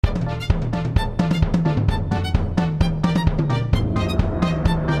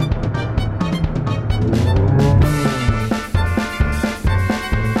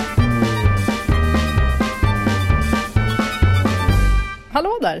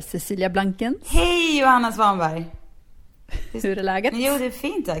Hallå där, Cecilia Blankens. Hej Johanna Svanberg. Hur är läget? Jo, det är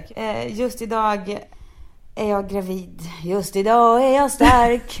fint tack. Just idag är jag gravid. Just idag är jag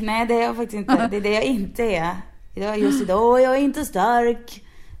stark. Nej, det är jag faktiskt inte. Det är det jag inte är. Just idag är jag inte stark.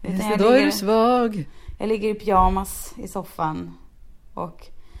 Just idag är du svag. Jag ligger i pyjamas i soffan och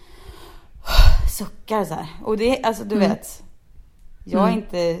suckar så här. Och det, alltså du vet, jag är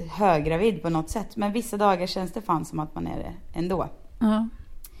inte höggravid på något sätt. Men vissa dagar känns det fan som att man är det ändå. Ja.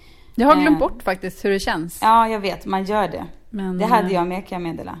 Jag har glömt bort faktiskt hur det känns. Ja, jag vet, man gör det. Men, det hade jag med, kan jag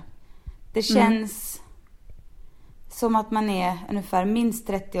meddela. Det känns som att man är ungefär minst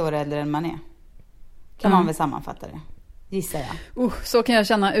 30 år äldre än man är. Kan man väl sammanfatta det, gissar jag. Så kan jag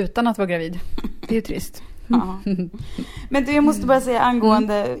känna utan att vara gravid. Det är ju trist. Ja. Men du, jag måste bara säga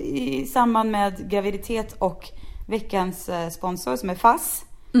angående i samband med graviditet och veckans sponsor som är FASS.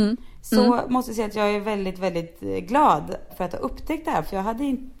 Så måste jag säga att jag är väldigt, väldigt glad för att ha upptäckt det här. För jag hade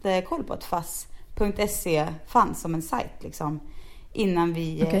inte koll på att FASS.se fanns som en sajt liksom, innan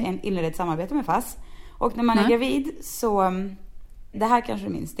vi inledde ett samarbete med FASS. Och när man är gravid så, det här kanske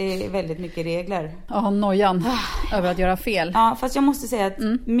du minns, det är väldigt mycket regler. Ja, nojan över att göra fel. Ja, fast jag måste säga att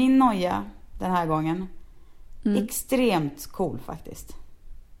min noja den här gången extremt cool faktiskt.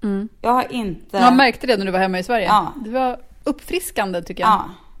 Jag har inte... Jag märkte det när du var hemma i Sverige. Ja. Det var uppfriskande tycker jag. Ja,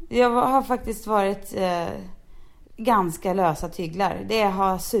 jag har faktiskt varit ganska lösa tyglar. Det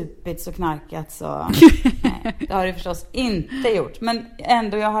har supits och knarkats och... nej, det har det förstås inte gjort. Men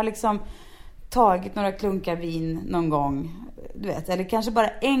ändå, jag har liksom tagit några klunkar vin någon gång. Du vet, eller kanske bara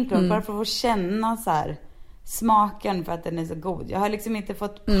en klunk bara för att få känna så här smaken för att den är så god. Jag har liksom inte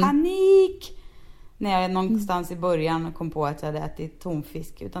fått panik när jag någonstans i början kom på att jag hade ätit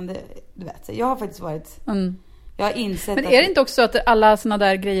tonfisk. Utan det, du vet, jag har faktiskt varit... Jag har insett. Men är det inte också att alla såna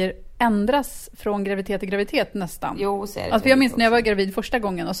där grejer ändras från graviditet till graviditet nästan? Jo, så är det. Alltså, jag minns när jag var gravid första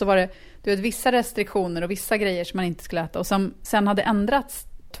gången och så var det, du vet, vissa restriktioner och vissa grejer som man inte skulle äta och som sen hade ändrats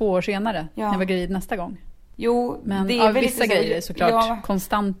 2 år senare när jag var gravid nästa gång. Jo, men det är vissa grejer är såklart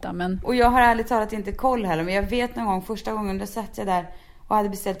konstanta. Men... Och jag har ärligt talat inte koll heller, men jag vet någon gång, första gången då satt jag där och hade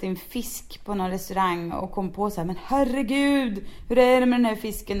beställt en fisk på någon restaurang och kom på så här, men herregud, hur är det med den här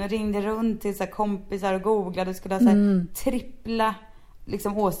fisken? Och ringde runt till så här kompisar och googlade och skulle ha så här trippla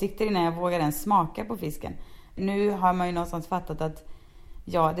liksom åsikter innan jag vågade ens smaka på fisken. Nu har man ju någonstans fattat att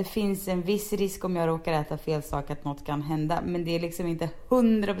ja, det finns en viss risk om jag råkar äta fel sak att något kan hända. Men det är liksom inte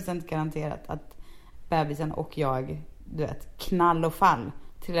 100% garanterat att bebisen och jag, du vet, knall och fall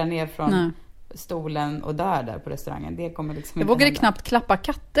trillar ner från stolen och dör där på restaurangen. Det kommer liksom jag inte vågade hända. Knappt klappa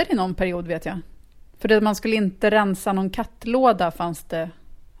katter i någon period, vet jag. För det, man skulle inte rensa någon kattlåda fanns det.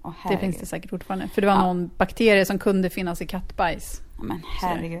 Det finns det säkert fortfarande. För det var någon bakterie som kunde finnas i kattbajs. Men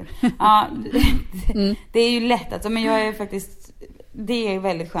herregud. Ja, det är ju lätt. Alltså, men jag är faktiskt... Det är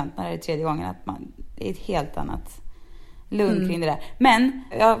väldigt skönt när det är 3:e gången att man är ett helt annat lugn kring det där. Men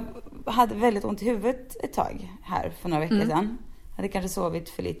jag hade väldigt ont i huvudet ett tag här för några veckor sedan. Jag hade kanske sovit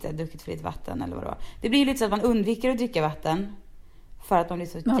för lite, druckit för lite vatten eller vad det var. Det blir ju lite så att man undviker att dricka vatten för att man blir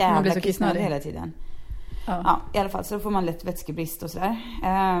så jävla kissnödig hela tiden. Ja, i alla fall så då får man lätt vätskebrist och sådär.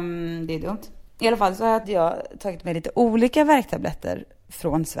 Det är dumt. I alla fall så hade jag tagit med lite olika värktabletter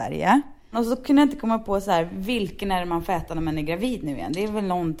från Sverige. Och så kunde jag inte komma på så här, vilken är det man får äta när man är gravid nu igen. Det är väl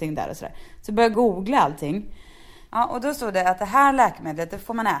någonting där och sådär. Så började jag googla allting. Ja, och då stod det att det här läkemedlet, det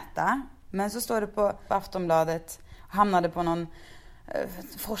får man äta. Men så står det på Aftonbladet, hamnade på någon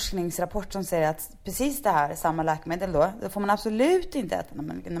forskningsrapport som säger att precis det här, samma läkemedel då, det får man absolut inte äta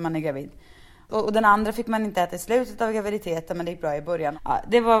när man är gravid. Och den andra fick man inte äta i slutet av graviditeten, men det gick bra i början. Ja,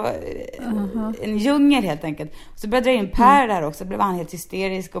 det var en djungel helt enkelt. Så började jag dra in Per där också. Blev han helt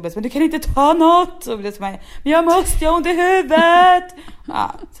hysterisk och blev men du kan inte ta något. Och blev så men jag måste, jag har ont i huvudet.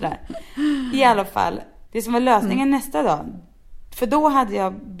 Ja, sådär. I alla fall, det som var lösningen nästa dag. För då hade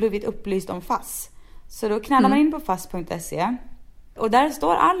jag blivit upplyst om FASS. Så då knallar man in på FASS.se. Och där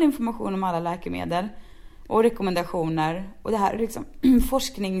står all information om alla läkemedel. Och rekommendationer. Och det här är liksom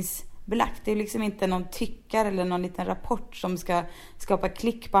forskningsbelagt. Det är liksom inte någon tyckare eller någon liten rapport som ska skapa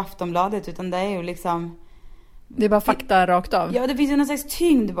klick på Aftonbladet. Utan det är ju liksom... Det är bara fakta rakt av. Ja, det finns ju någon slags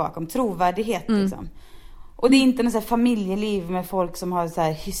tyngd bakom. Trovärdighet liksom. Och det är inte någon så här familjeliv med folk som har så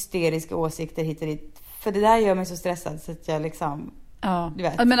här hysteriska åsikter hit och dit. För det där gör mig så stressad så att jag liksom... Ja, du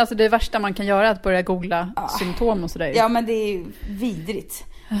vet. Men alltså det värsta man kan göra är att börja googla symptom och sådär. Ja, men det är ju vidrigt.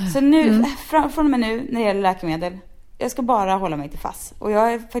 Så nu, från och med nu när det gäller läkemedel, jag ska bara hålla mig till FASS. Och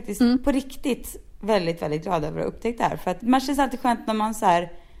jag är faktiskt på riktigt väldigt, väldigt glad över att upptäcka det här. För att man känns alltid skönt när man så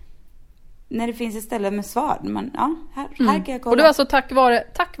här, när det finns ett ställe med svar. Man, här kan jag kolla. Och det var alltså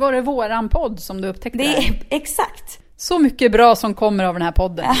tack vare våran podd som du upptäckte det. Exakt. Så mycket bra som kommer av den här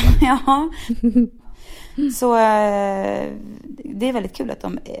podden. Ja. Så det är väldigt kul att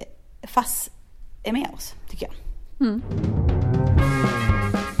de fast är med oss, tycker jag. Mm.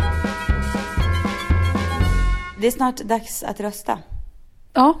 Det är snart dags att rösta.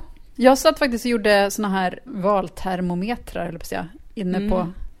 Ja, jag satt faktiskt och gjorde såna här valtermometrar, eller på att säga,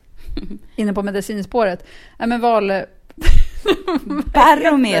 inne på medicinspåret. Nej, men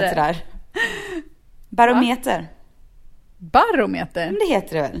barometrar. Barometer. Barometer? Men det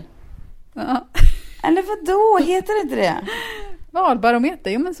heter det väl? Ja. Eller vadå? Heter det inte det?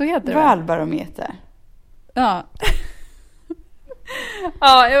 Valbarometer, jo men så heter det. Valbarometer. Ja.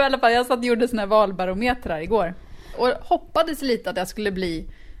 Ja, i alla fall, jag satt och gjorde såna här valbarometrar igår. Och hoppades lite att jag skulle bli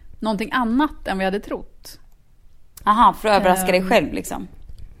någonting annat än vad jag hade trott. Aha, för att överraska dig själv liksom.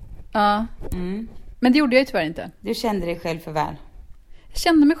 Ja. Mm. Men det gjorde jag ju tyvärr inte. Du kände dig själv för väl? Jag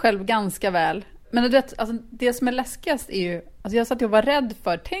kände mig själv ganska väl. Men det som är läskigast är ju... Alltså jag satt och var rädd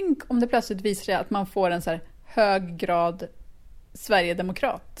för... Tänk om det plötsligt visar sig att man får en så här hög grad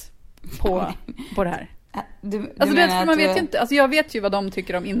Sverigedemokrat på det här. Man vet ju inte, alltså jag vet ju vad de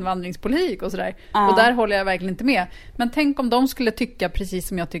tycker om invandringspolitik och sådär. Och där håller jag verkligen inte med. Men tänk om de skulle tycka precis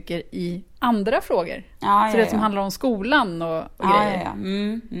som jag tycker i andra frågor. Så det som handlar om skolan och grejer. Ja.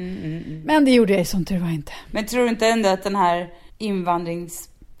 Men det gjorde jag ju som tur var inte. Men tror du inte ändå att den här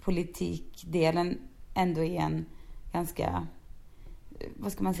invandringspolitikdelen ändå är en ganska,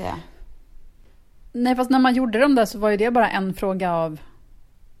 vad ska man säga? Nej, fast när man gjorde dem där så var ju det bara en fråga av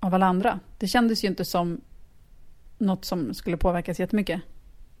alla andra. Det kändes ju inte som något som skulle påverkas jättemycket.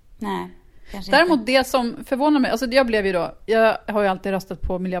 Nej, kanske däremot inte. Det som förvånar mig, alltså jag har ju alltid röstat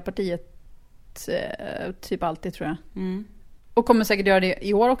på Miljöpartiet typ alltid, tror jag. Mm. Och kommer säkert göra det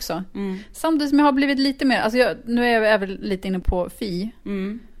i år också. Mm. Samtidigt som jag har blivit lite mer, alltså nu är jag väl lite inne på Fi.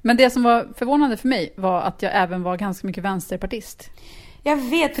 Mm. Men det som var förvånande för mig var att jag även var ganska mycket vänsterpartist. Jag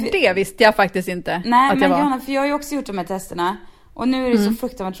vet. För det visste jag faktiskt inte. Nej, att men jag var. Johanna, för jag har ju också gjort de här testerna. Och nu är det så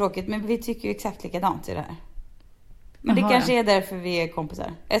fruktansvärt tråkigt, men vi tycker ju exakt likadant i det här. Men det kanske är därför vi är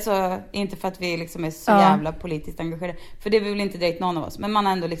kompisar. Alltså, inte för att vi liksom är så jävla politiskt engagerade. För det är väl inte direkt någon av oss. Men man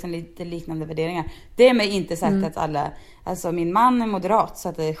har ändå liksom lite liknande värderingar. Det är mig inte sagt att alla... Alltså min man är moderat så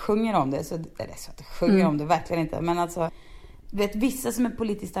att det sjunger om det. Om det verkligen inte. Men alltså, vet, vissa som är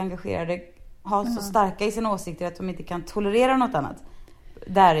politiskt engagerade har så starka i sina åsikter att de inte kan tolerera något annat.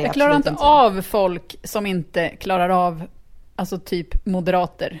 Där är jag klarar inte av folk som inte klarar av... Alltså typ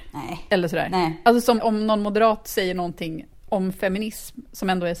moderater. Nej. Eller sådär. Nej. Alltså som om någon moderat säger någonting om feminism som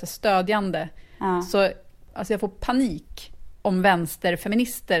ändå är så stödjande. Ja. Så alltså jag får panik om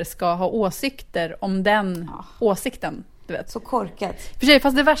vänsterfeminister ska ha åsikter om den åsikten. Du vet. Så korkat. För sig,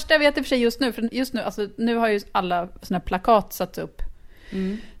 fast det värsta jag vet i och för sig just nu. För just nu, alltså, nu har ju alla såna här plakat satts upp.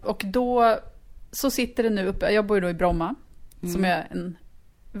 Mm. Och då så sitter det nu uppe. Jag bor ju då i Bromma. Som är en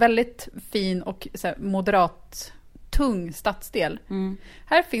väldigt fin och så här, moderat... tung stadsdel.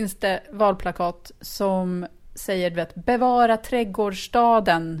 Här finns det valplakat som säger, du vet, bevara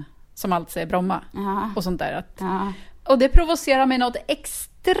trädgårdsstaden, som alltså är Bromma. Och sånt där. Och det provocerar mig något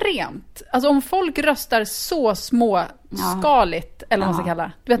extremt. Alltså om folk röstar så småskaligt, eller vad man ska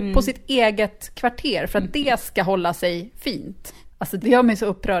kalla, du vet, på sitt eget kvarter för att det ska hålla sig fint. Alltså det gör mig så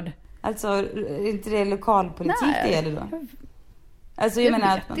upprörd. Alltså, är inte det lokalpolitik det gäller då? Alltså, jag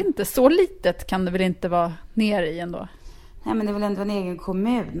vet inte, så litet kan det väl inte vara ner i ändå. Nej, men det är väl ändå en egen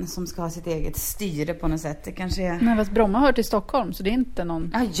kommun som ska ha sitt eget styre på något sätt. Det kanske är... Nej, fast Bromma hör till Stockholm, så det är inte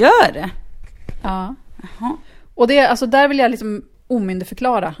någon... Ja, gör det? Ja. Jaha. Och det, alltså, där vill jag liksom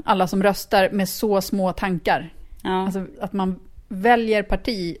omyndigförklara alla som röstar med så små tankar. Ja. Alltså att man väljer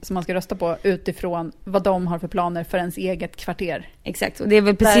parti som man ska rösta på utifrån vad de har för planer för ens eget kvarter. Exakt, och det är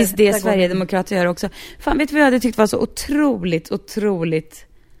väl precis det Sverigedemokrater gör också. Fan, vet du vad jag hade tyckt var så otroligt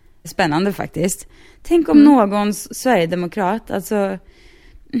spännande faktiskt? Tänk om någons Sverigedemokrat, alltså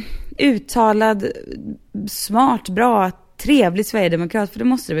uttalad, smart, bra, trevlig Sverigedemokrat, för det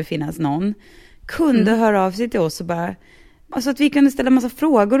måste det väl finnas någon, kunde höra av sig till oss och bara... Alltså att vi kunde ställa massa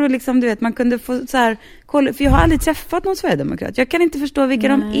frågor och liksom, du vet, man kunde få så här, kolla, för jag har aldrig träffat någon Sverigedemokrat. Jag kan inte förstå vilka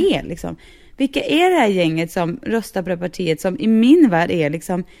de är liksom. Vilka är det här gänget som röstar på det partiet som i min värld är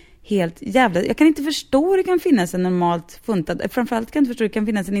liksom helt jävla... Jag kan inte förstå hur det kan finnas en normalt funtad... Framförallt kan jag inte förstå hur det kan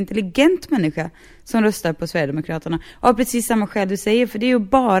finnas en intelligent människa som röstar på Sverigedemokraterna. Av precis samma skäl du säger, för det är ju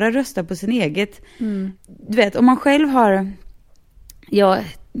bara rösta på sin eget. Du vet, om man själv har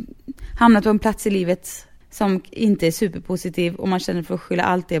hamnat på en plats i livet som inte är superpositiv och man känner för att skylla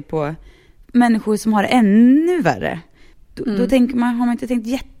allt det på människor som har det ännu värre. Då tänker man, har man inte tänkt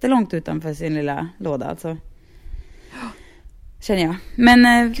jättelångt utanför sin lilla låda alltså. Känner jag.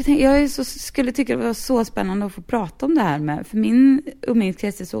 Men skulle tycka det var så spännande att få prata om det här med. För min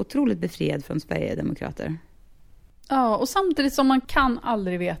umgängeskrets är så otroligt befriad från Sverigedemokrater. Ja, och samtidigt som man kan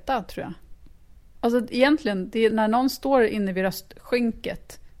aldrig veta, tror jag. Alltså egentligen, när någon står inne vid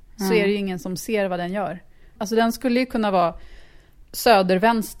röstskynket så är det ju ingen som ser vad den gör. Alltså den skulle ju kunna vara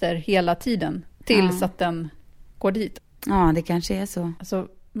södervänster hela tiden tills att den går dit. Ja, det kanske är så. Alltså,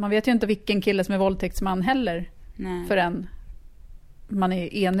 man vet ju inte vilken kille som är våldtäktsman heller. Nej. Förrän man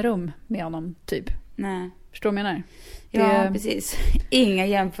är i en rum med honom, typ. Nej. Förstår du vad jag menar? Ja, precis. Inga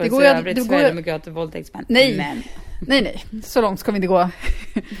jämförelser övrigt Sverigedemokrater våldtäktsmän. Nej. Nej. Så långt ska vi inte gå.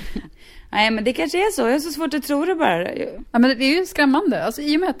 Nej, men det kanske är så. Jag har så svårt att tro det bara. Ja, men det är ju skrämmande. Alltså,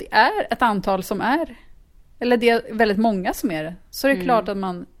 i och med att det är ett antal som är, eller det är väldigt många som är det, så är det klart att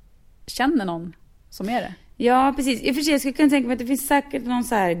man känner någon som är det. Ja, precis. I och för sig skulle jag kunna tänka mig att det finns säkert någon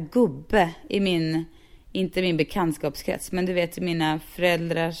så här gubbe i inte min bekantskapskrets, men du vet i mina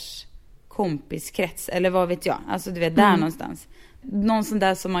föräldrars kompiskrets, eller vad vet jag. Alltså du vet, där någonstans. Någon sån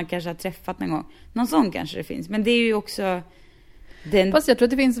där som man kanske har träffat någon gång. Någon sån kanske det finns. Men det är ju också... Fast jag tror att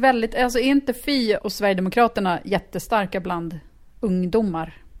det finns väldigt... Alltså är inte Fi och Sverigedemokraterna jättestarka bland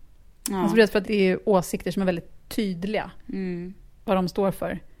ungdomar? Ja. Alltså för att det är åsikter som är väldigt tydliga. Vad de står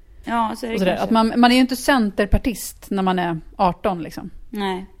för. Ja, så är det kanske. Att man är ju inte centerpartist när man är 18 liksom.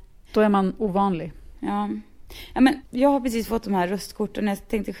 Nej. Då är man ovanlig. Ja, men jag har precis fått de här röstkorten. Jag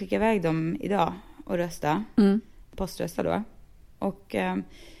tänkte skicka iväg dem idag och rösta. Poströsta då. Och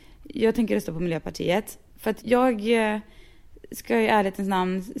jag tänker rösta på Miljöpartiet. För att jag ska i ärlighetens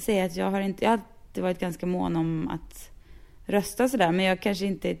namn säga att jag har alltid varit ganska mån om att rösta sådär. Men jag kanske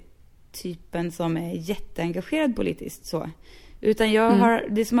inte är typen som är jätteengagerad politiskt så. Utan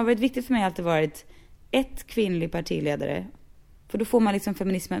det som har varit viktigt för mig har alltid varit ett kvinnlig partiledare. För då får man liksom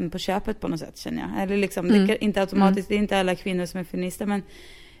feminismen på köpet på något sätt, känner jag. Eller liksom, det är inte automatiskt, det är inte alla kvinnor som är feminister, men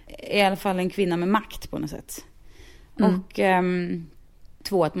i alla fall en kvinna med makt på något sätt. Och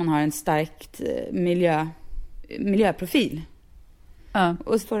 2, att man har en starkt miljöprofil.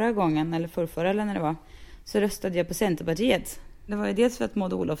 Och förra gången, eller förrförra eller när det var, så röstade jag på Centerpartiet. Det var ju dels för att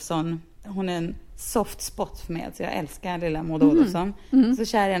Maud Olofsson, hon är en soft spot för mig. Alltså jag älskar lilla Maud Olofsson. Så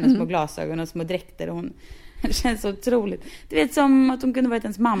kär i hennes små glasögon och små dräkter. Och det känns så otroligt. Du vet, som att hon kunde varit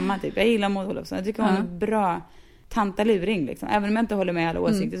ens mamma typ. Jag gillar Maud Olofsson. Jag tycker hon är en bra tantaluring liksom. Även om jag inte håller med alla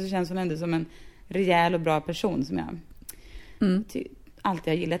åsikter så känns hon ändå som en rejäl och bra person som jag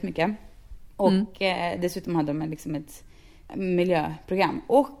alltid har gillat mycket. Och dessutom hade de liksom ett miljöprogram.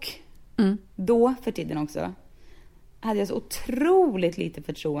 Och då för tiden också hade jag så otroligt lite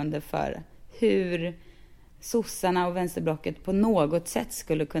förtroende för hur sossarna och vänsterblocket på något sätt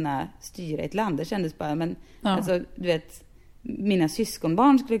skulle kunna styra ett land. Det kändes bara, men alltså, du vet, mina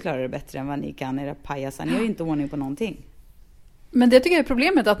syskonbarn skulle klara det bättre än vad ni kan, era pajasar. Ni har ju inte ordning på någonting. Men det tycker jag är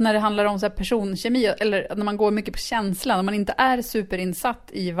problemet, att när det handlar om så här personkemi, eller när man går mycket på känslan, när man inte är superinsatt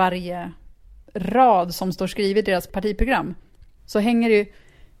i varje rad som står skrivet i deras partiprogram, så hänger det ju,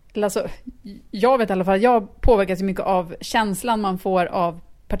 alltså, jag vet i alla fall, jag påverkas mycket av känslan man får av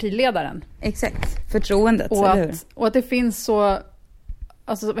partiledaren. Exakt, förtroendet, och att det finns så,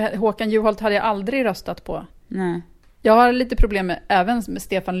 alltså Håkan Juholt hade jag aldrig röstat på. Nej. Jag har lite problem med, även med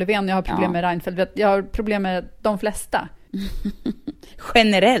Stefan Löfven, jag har problem med Reinfeldt, jag har problem med de flesta.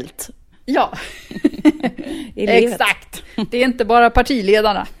 Generellt. Ja. Exakt. Det är inte bara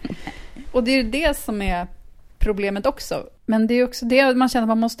partiledarna. Och det är ju det som är problemet också. Men det är också det man känner att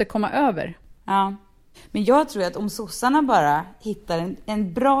man måste komma över. Ja. Men jag tror att om sossarna bara hittar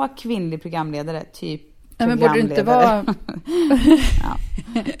en bra kvinnlig programledare, typ men borde det inte vara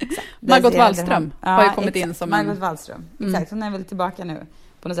Margot Wallström har ju kommit in som Margot Wallström. Exakt, hon är väl tillbaka nu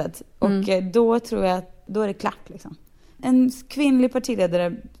på något sätt. Och då tror jag att då är det klart liksom. En kvinnlig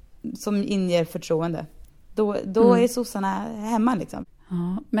partiledare som inger förtroende. Då är sossarna hemma liksom.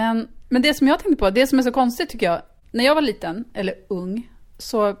 Ja, men det som jag tänkte på, det som är så konstigt tycker jag, när jag var liten eller ung,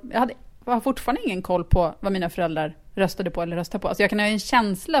 så jag har fortfarande ingen koll på vad mina föräldrar röstade på eller röstade på. Alltså jag kan ha en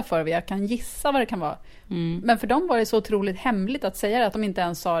känsla för jag kan gissa vad det kan vara. Men för dem var det så otroligt hemligt att säga det, att de inte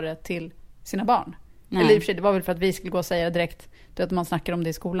ens sa det till sina barn. Nej. Eller i och för sig, det var väl för att vi skulle gå och säga det direkt, du vet, man snackar om det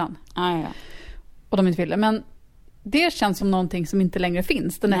i skolan. Ja. Och de inte ville. Men det känns som någonting som inte längre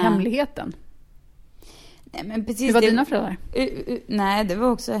finns, den här hemligheten. Nej, men precis. Hur var dina föräldrar? Nej, det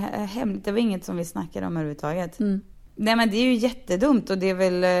var också hemligt. Det var inget som vi snackade om överhuvudtaget. Nej, men det är ju jättedumt, och det är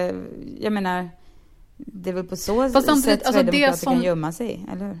väl, jag menar, det är väl på så sätt alltså det som kan gömma sig,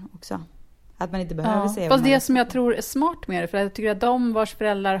 eller också. Att man inte behöver säga. Fast det som jag tror är smart med det, för jag tycker att de vars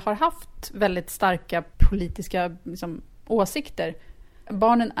föräldrar har haft väldigt starka politiska liksom, åsikter,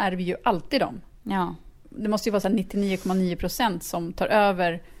 barnen ärver ju alltid dem. Ja. det måste ju vara så här 99,9% som tar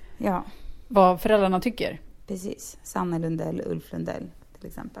över Ja, vad föräldrarna tycker. precis. Sanna Lundell, Ulf Lundell till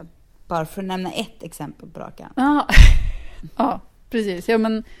exempel. Bara för att nämna ett exempel på raka. Ja, ja precis. Ja,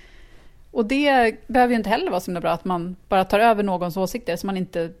 men, och det behöver ju inte heller vara så bra att man bara tar över någons åsikter som man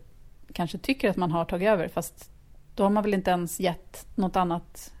inte kanske tycker att man har tagit över. Fast då har man väl inte ens gett något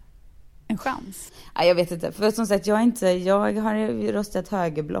annat en chans. Ja, jag vet inte. För som sagt, jag har röstat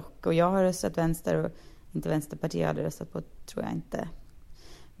högerblock och jag har röstat vänster och inte Vänsterpartiet jag hade röstat på, tror jag inte.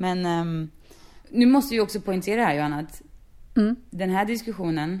 Men nu måste vi också poängtera här, Johanna, att den här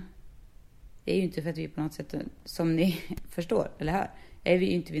diskussionen är ju inte för att vi på något sätt, som ni förstår eller hör, är vi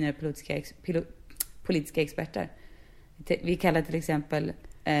ju inte några politiska experter. Vi kallar till exempel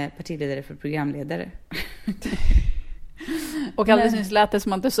partiledare för programledare. Och alldeles nyss lät det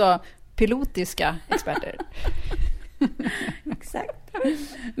som att du sa pilotiska experter. Exakt.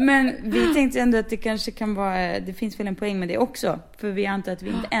 Men vi tänkte ändå att det kanske kan vara, det finns väl en poäng med det också. För vi antar att vi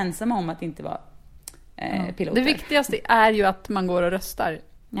inte är ensamma om att inte vara piloter. Det viktigaste är ju att man går och röstar.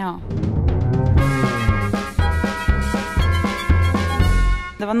 Ja.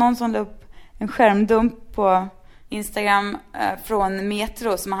 Det var någon som la upp en skärmdump på Instagram från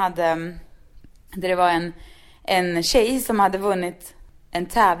Metro som hade, där det var en tjej som hade vunnit en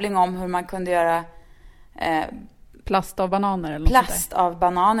tävling om hur man kunde göra plast av bananer eller plast av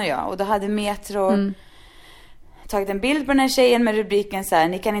bananer, ja. Och då hade Metro tagit en bild på den här tjejen med rubriken så här: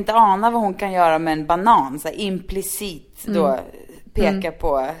 ni kan inte ana vad hon kan göra med en banan, så här, implicit då peka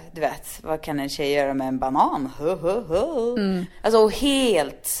på, du vet, vad kan en tjej göra med en banan? Alltså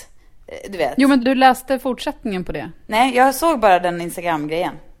helt, du vet. Jo, men du läste fortsättningen på det. Nej, jag såg bara den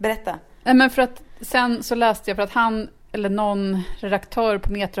Instagram-grejen. Berätta. Nej, men för att sen så läste jag för att han eller någon redaktör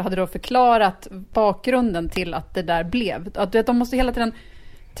på Metro hade då förklarat bakgrunden till att det där blev. Att de måste hela tiden,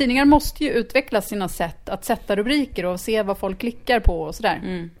 tidningar måste ju utveckla sina sätt att sätta rubriker och se vad folk klickar på och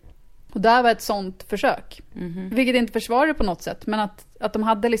sådär. Och där var ett sånt försök. Vilket inte försvarar på något sätt, men att de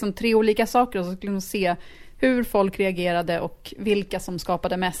hade liksom 3 olika saker och så skulle de se hur folk reagerade och vilka som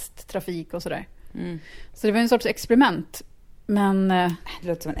skapade mest trafik och sådär. Så det var en sorts experiment. Men det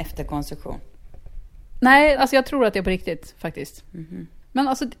låter som en efterkonstruktion. Nej, alltså jag tror att det är på riktigt faktiskt. Men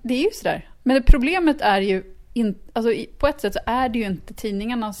alltså det är ju sådär. Men problemet är ju alltså på ett sätt så är det ju inte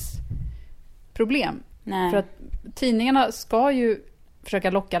tidningarnas problem. Nej. För att tidningarna ska ju försöka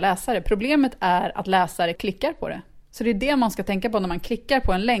locka läsare. Problemet är att läsare klickar på det. Så det är det man ska tänka på när man klickar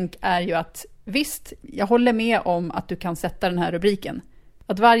på en länk, är ju att visst, jag håller med om att du kan sätta den här rubriken.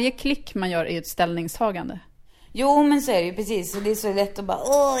 Att varje klick man gör är ett ställningstagande. Jo, men så är det ju precis. Och det är så lätt att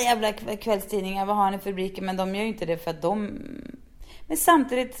bara, jävla kvällstidningar, vad har ni för rubriker? Men de gör ju inte det för att de... Men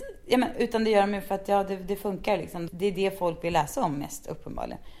samtidigt, ja, men, utan det gör de ju för att det funkar liksom. Det är det folk vill läsa om mest,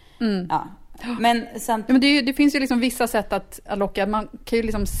 uppenbarligen. Ja. Men samtidigt... Ja, men det finns ju liksom vissa sätt att locka. Man kan ju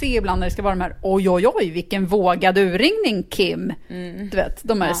liksom se ibland när det ska vara de här oj, vilken vågad urringning, Kim. Du vet,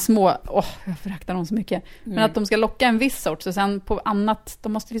 de här små, jag föraktar dem så mycket. Men att de ska locka en viss sort, så sen på annat,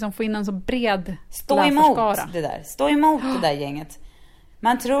 de måste liksom få in en så bred läsarskara. Stå emot det där gänget.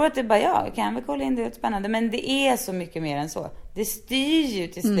 Man tror att det bara, kan vi kolla in det, spännande. Men det är så mycket mer än så. Det styr ju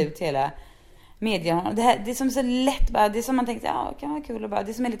till slut hela media. Det är som så lätt bara, det är som man tänkte, det kan vara kul och bara,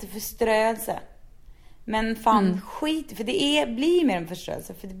 det är som är lite förströelse. Men fan, skit, för det blir mer en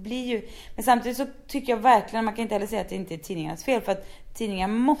förströelse, för det blir ju, men samtidigt så tycker jag verkligen, man kan inte heller säga att det inte är tidningarnas fel, för att tidningar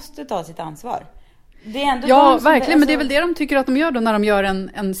måste ta sitt ansvar. Det är ändå verkligen, men det är väl det de tycker att de gör då när de gör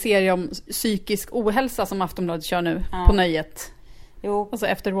en serie om psykisk ohälsa som Aftonbladet kör nu på Nöjet. Jo. Alltså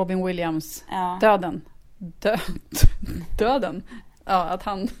efter Robin Williams döden. Döden. Ja, att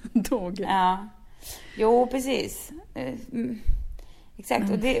han dog. Ja. Jo, precis.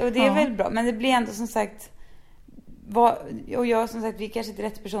 Exakt. Och det är väl bra. Men det blir ändå som sagt... och jag som sagt, vi kanske inte är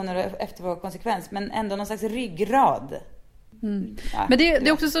rätt personer efter vår konsekvens. Men ändå någon slags ryggrad. Ja, men det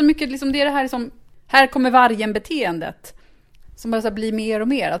är också så mycket... Liksom, det är det här som... Här kommer vargen-beteendet. Som bara så blir mer och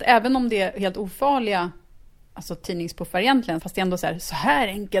mer. Att även om det är helt ofarliga... Alltså tidningspuffar egentligen. Fast det är ändå så här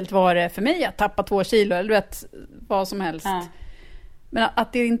enkelt var det för mig att tappa 2 kilo. Eller du vet, vad som helst. Ja. Men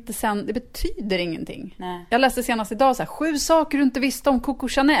att det inte sen, det betyder ingenting. Nej. Jag läste senast idag 7 saker du inte visste om Coco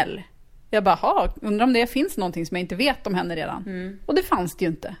Chanel. Jag bara, undrar om det finns någonting som jag inte vet om henne redan. Och det fanns det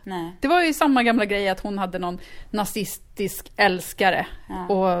ju inte. Nej. Det var ju samma gamla grej att hon hade någon nazistisk älskare. Ja.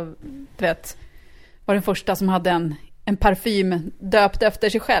 Och du vet, var den första som hade en parfym döpt efter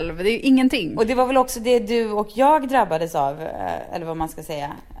sig själv. Det är ingenting. Och det var väl också det du och jag drabbades av, eller vad man ska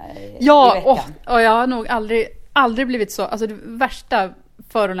säga, i veckan. Och jag har nog aldrig blivit så, alltså det värsta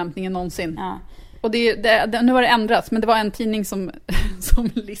förolämpningen någonsin. Ja. Och nu har det ändrats, men det var en tidning som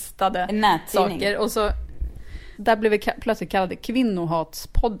listade en nättidning. Saker. Och så, där blev vi plötsligt kallade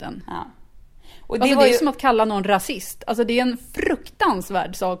Kvinnohatspodden. Ja. Och det alltså var det är ju som att kalla någon rasist. Alltså det är en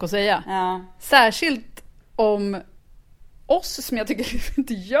fruktansvärd sak att säga. Ja. Särskilt om oss som jag tycker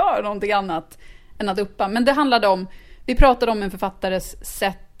inte gör någonting annat än att uppa. Men det handlade om, vi pratade om en författares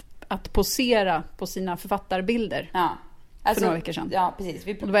sätt att posera på sina författarbilder. Ja. Alltså, för några veckor sedan. Ja,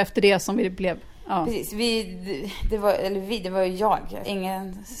 precis. Och det var efter det som vi blev... Ja. Precis. Det var ju jag.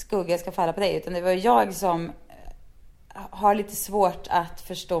 Ingen skugga ska falla på dig, utan det var jag som har lite svårt att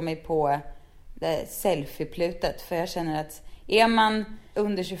förstå mig på det selfie-plutet. För jag känner att är man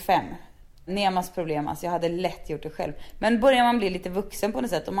under 25, Nemas problem, alltså jag hade lätt gjort det själv. Men börjar man bli lite vuxen på något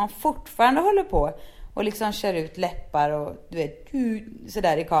sätt och man fortfarande håller på och liksom kör ut läppar och du vet,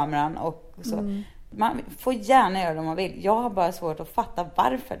 sådär i kameran och så. Man får gärna göra det om man vill. Jag har bara svårt att fatta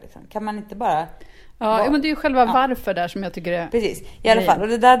varför. Liksom. Kan man inte bara... Ja, men det är ju själva varför där som jag tycker är... Precis, i alla fall. Och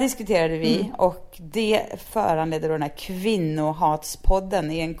det där diskuterade vi. Och det föranledde då den här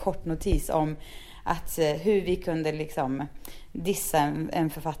kvinnohatspodden i en kort notis om att hur vi kunde liksom dissa en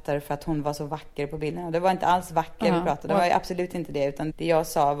författare för att hon var så vacker på bilden. Och det var inte alls vacker vi pratade. Det var ju absolut inte det. Utan det jag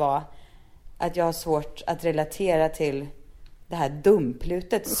sa var att jag har svårt att relatera till det här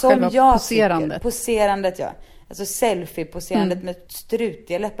dumplutet som jag poserandet. Tycker, poserandet, ja. Alltså selfie-poserandet med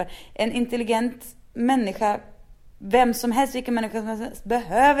strutiga läppar. En intelligent människa, vem som helst, vilken människa som helst,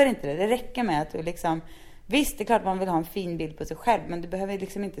 behöver inte det. Det räcker med att du liksom... Visst, det är klart man vill ha en fin bild på sig själv, men du behöver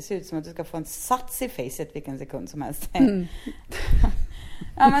liksom inte se ut som att du ska få en sats i facet vilken sekund som helst.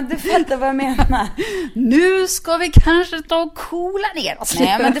 Ja, men du fattar vad jag menar. Nu ska vi kanske ta och coola ner oss.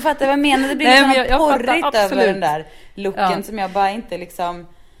 Nej, men du fattar vad jag menar. Det blir liksom porrigt över den där looken som jag bara inte liksom...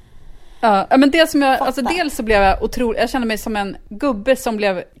 Ja, men det som jag, alltså dels så blev jag kände mig som en gubbe som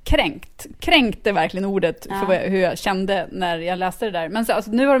blev kränkt. Kränkt är verkligen ordet för hur jag kände när jag läste det där. Men så,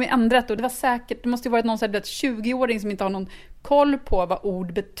 alltså, nu har de ändrat och det var säkert, det måste ju varit någon sån här 20-åring som inte har någon koll på vad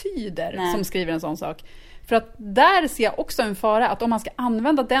ord betyder som skriver en sån sak. För att där ser jag också en fara att om man ska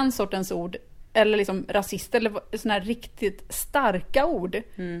använda den sortens ord eller liksom rasist eller såna här riktigt starka ord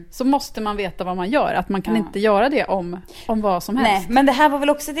så måste man veta vad man gör. Att man kan inte göra det om vad som helst. Nej, men det här var väl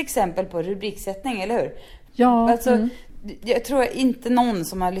också ett exempel på rubriksättning, eller hur? Ja. Alltså, jag tror inte någon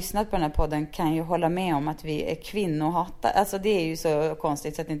som har lyssnat på den här podden kan ju hålla med om att vi är kvinnohatare. Alltså det är ju så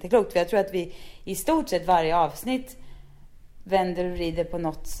konstigt så att det inte är klokt. För jag tror att vi i stort sett varje avsnitt vänder och vrider på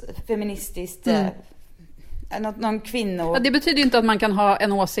något feministiskt... någon kvinno... Ja, det betyder ju inte att man kan ha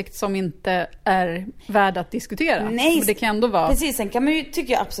en åsikt som inte är värd att diskutera. Nej, men det kan ändå vara... Precis, sen kan man ju,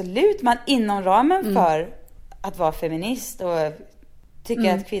 tycker jag absolut, man inom ramen för att vara feminist och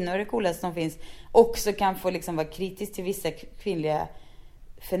tycka att kvinnor är det coolaste som finns, också kan få liksom vara kritisk till vissa kvinnliga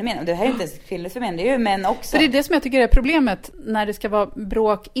fenomen. Och det här är ju inte ens kvinnliga fenomen, det är ju män också. För det är det som jag tycker är problemet när det ska vara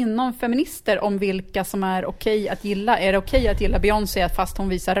bråk inom feminister om vilka som är okej att gilla. Är det okej att gilla Beyoncé fast hon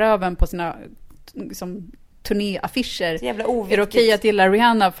visar röven på sina... liksom, turnéaffischer. Är det okej att gilla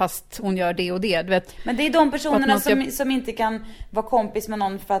Rihanna fast hon gör det och det? Du vet, men det är de personerna som inte kan vara kompis med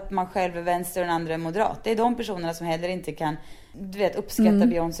någon för att man själv är vänster och den andra är moderat. Det är de personerna som heller inte kan, du vet, uppskatta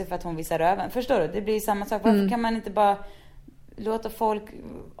Beyoncé för att hon visar röven. Förstår du? Det blir samma sak. Varför kan man inte bara låta folk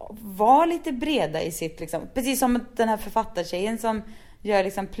vara lite breda i sitt liksom? Precis som den här författartjejen som gör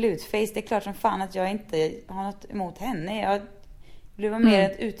liksom plutface. Det är klart som fan att jag inte har något emot henne. Det var mer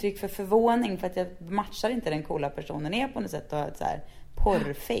ett uttryck för förvåning för att jag matchar inte den coola personen är på något sätt och har ett så här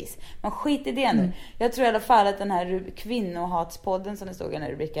porrface. Men skit i det nu. Jag tror i alla fall att den här kvinnohatspodden som det stod i den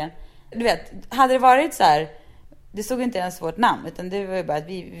här rubriken. Du vet, hade det varit så här, det stod inte ens vårt namn utan det var ju bara att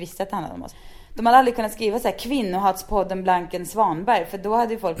vi visste att det handlade om oss. De hade aldrig kunnat skriva så här kvinnohatspodden Blanken Svanberg, för då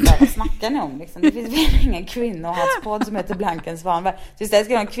hade ju folk bara, vad snackar ni om liksom? Det finns väl ingen kvinnohatspodd som heter Blanken Svanberg. Så istället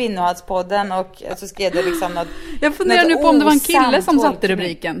skrev de kvinnohatspodden och så skrev det liksom något. Jag funderar nu på om det var en kille som satte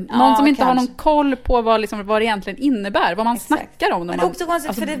rubriken. Någon som inte har någon koll på vad det egentligen innär, vad man snackar om. Men det är också konstigt,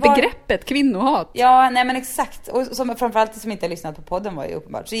 alltså för det var... begreppet kvinnohat. Ja, nej men exakt. Och som, framförallt som inte har lyssnat på podden var ju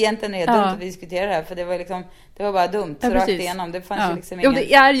uppenbart. Så egentligen är det dumt att vi diskuterar det här, för det var liksom, det var bara dumt. Så rakt igenom. Det fanns ju liksom ingen... Jo,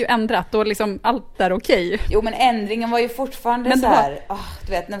 det är ju ändrat och liksom allt är okej. Jo, men ändringen var ju fortfarande men så här,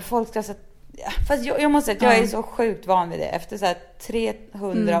 du vet, när folk ska så... Fast jag måste säga att jag är så sjukt van vid det. Efter så här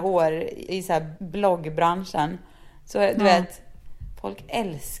 300 år i så här bloggbranschen. Så du vet, folk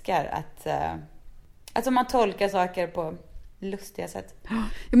älskar att... Alltså man tolkar saker på lustiga sätt. Ja,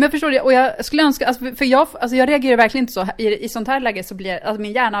 men jag förstår det. Och jag skulle önska... Alltså, jag reagerar verkligen inte så. I sånt här läge så blir alltså,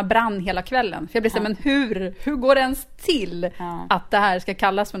 min hjärna brann hela kvällen. För jag blir så här, men hur går det ens till att det här ska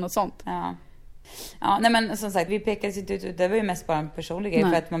kallas för något sånt? Ja, nej men som sagt, vi pekade sitt ut. Det var ju mest bara en personlig grej.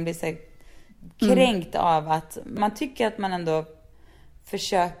 För att man blir så kränkt av att man tycker att man ändå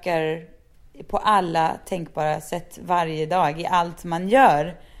försöker på alla tänkbara sätt varje dag i allt man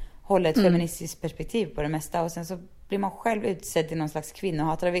gör hålla ett feministiskt perspektiv på det mesta, och sen så blir man själv utsedd till någon slags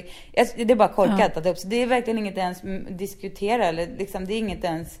kvinnohatare. Det är bara korkat att det upp. Så det är verkligen inget ens diskutera, eller liksom, det är inget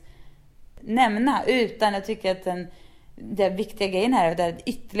ens nämna, utan jag tycker att den viktiga grejen här är det är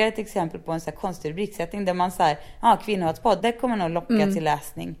ytterligare ett exempel på en så här konstig rubriksättning där man säger kvinnohatspodd, där kommer nog locka till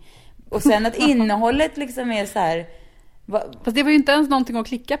läsning. Och sen att innehållet liksom är så här. Fast det var ju inte ens någonting att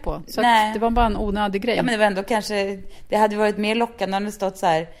klicka på. Så att det var bara en onödig grej. Ja, men det var ändå kanske, det hade varit mer lockande om det stått så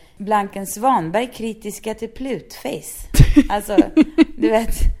här: Blanken Svanberg kritiska till plutface. Alltså, du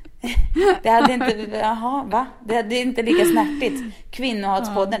vet, det hade inte, det hade inte lika snärtigt.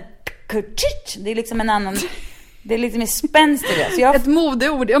 Kvinnohatspodden, det är liksom en annan, det är liksom spänst i det. Så ett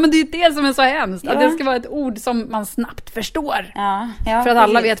modeord, ja men det är ju det som är så hemskt. Att det ska vara ett ord som man snabbt förstår. För att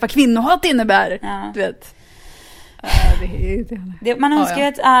alla vet vad kvinnohat innebär. Du vet. Man önskar ju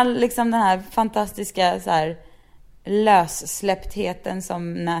att all liksom den här fantastiska så här lössläpptheten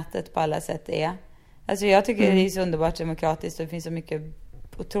som nätet på alla sätt är. Alltså jag tycker det är så underbart demokratiskt och det finns så mycket,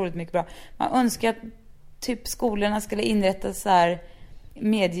 otroligt mycket bra. Man önskar att typ skolorna skulle inrätta så här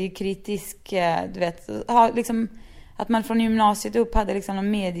mediekritisk, du vet, liksom att man från gymnasiet upp hade liksom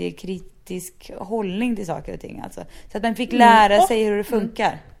en mediekritisk hållning till saker och ting, alltså. Så att man fick lära sig hur det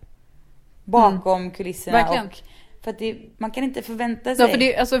funkar bakom kulisserna. Verkligen. Och för att man kan inte förvänta sig. Ja, för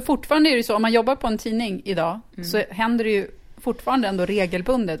det, alltså fortfarande är det så, om man jobbar på en tidning idag så händer det ju fortfarande ändå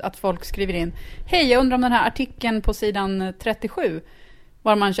regelbundet att folk skriver in: hej, jag undrar om den här artikeln på sidan 37,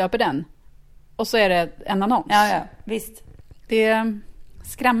 var man köper den. Och så är det en annons. Ja, visst. Det är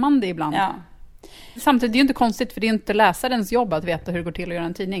skrämmande ibland. Ja. Samtidigt är det ju inte konstigt, för det är inte läsarens jobb att veta hur det går till att göra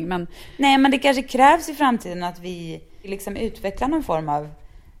en tidning. Men... Nej, men det kanske krävs i framtiden att vi liksom utvecklar någon form av,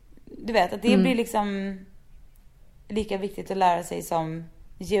 du vet, att det blir liksom lika viktigt att lära sig som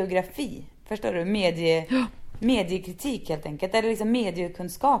geografi. Förstår du? Mediekritik helt enkelt. Eller liksom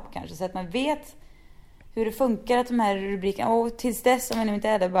mediekunskap kanske. Så att man vet hur det funkar, att de här rubrikerna. Och tills dess, om jag nu inte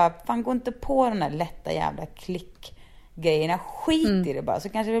är det, bara fan, gå inte på de där lätta jävla klickgrejerna. Skit i det bara. Så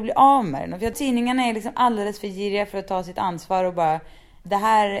kanske vi blir av med det. För tidningarna är liksom alldeles för giriga för att ta sitt ansvar och bara, det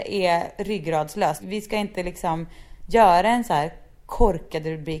här är ryggradslöst. Vi ska inte liksom göra en så här korkad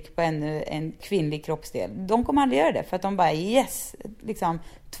rubrik på ännu en kvinnlig kroppsdel. De kommer aldrig göra det, för att de bara liksom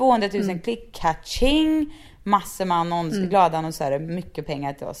 200 000 klick, catching, massor med glada annonsörer, mycket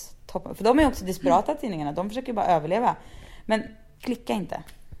pengar till oss. Toppen. För de är också desperata, tidningarna. De försöker bara överleva. Men klicka inte.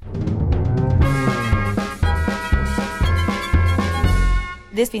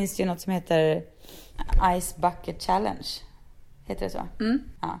 Det finns ju något som heter Ice Bucket Challenge. Heter det så?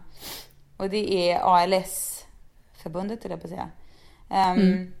 Ja. Och det är ALS-förbundet, eller på att säga.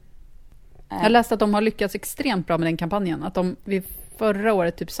 Jag läste att de har lyckats extremt bra med den kampanjen. Att de vid förra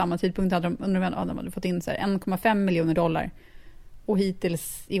året, typ samma tidpunkt, hade de hade fått in så här $1,5 miljoner. Och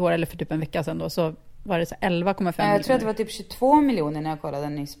hittills i år, eller för typ en vecka sedan då, så var det så 11,5 miljoner. Jag tror att det var typ 22 miljoner när jag kollade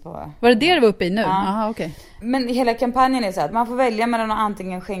nyss på. Var det var uppe i nu? Ja. Aha, okej. Men hela kampanjen är så att man får välja mellan att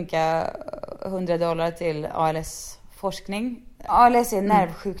antingen skänka $100 till ALS-forskning. ALS är en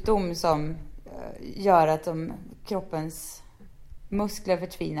nervsjukdom som gör att kroppens muskler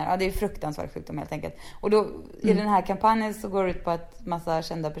förtvinar. Ja, det är fruktansvärt sjukdom helt enkelt. Och då i den här kampanjen så går det ut på att massa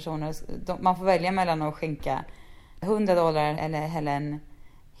kända personer, man får välja mellan att skänka $100 eller hälla en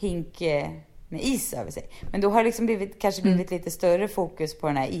hink med is över sig. Men då har det liksom kanske blivit lite större fokus på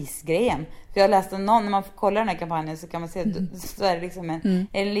den här isgrejen. För jag läste när man kollar den här kampanjen så kan man se så är det liksom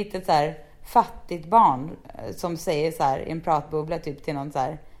en litet så här fattigt barn som säger så här i en pratbubbla typ till någon så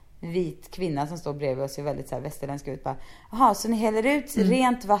här vit kvinna som står bredvid och ser väldigt så här västerländsk ut. Jaha, så ni häller ut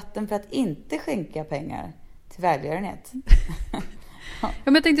rent vatten för att inte skänka pengar till välgörenhet? Ja,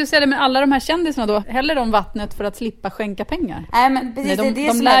 men jag tänkte ju säga det, med alla de här kändisarna då, häller de vattnet för att slippa skänka pengar? Nej, men precis, nej,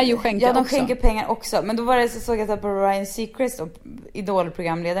 de lär ju skänka också. Ja, de skänker pengar också. Men då var det så, såg jag på Ryan Seacrest, och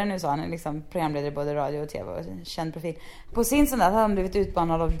idolprogramledare nu, så han är liksom programledare både radio och tv och känd profil. På sin sån där har de blivit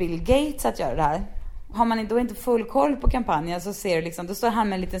utmanade av Bill Gates att göra det här. Har man då inte full koll på kampanjen så ser du liksom, då står han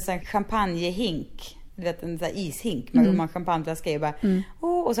med en liten sån här champagnehink, du vet, en sån här ishink med en champagneflaska i, bara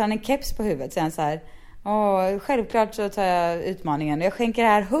och så har han en keps på huvudet, så han så här: självklart så tar jag utmaningen. Jag skänker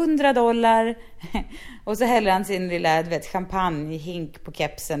här $100. Och så häller han sin lilla, du vet, champagnehink på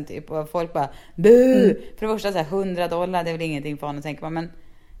kepsen typ. Och folk bara bu! För det första så här, $100, det är väl ingenting för honom att tänka på. Men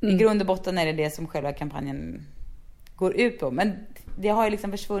i grund och botten är det som själva kampanjen går ut på. Men det har ju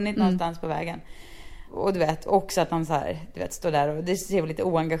liksom försvunnit någonstans på vägen. Och du vet, också att man så här, du vet, står där och det ser lite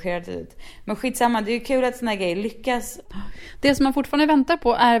oengagerat ut. Men skitsamma, det är ju kul att såna grejer lyckas. Det som man fortfarande väntar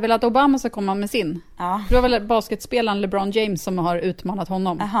på är väl att Obama ska komma med sin. Ja. Det var väl basketspelaren LeBron James som har utmanat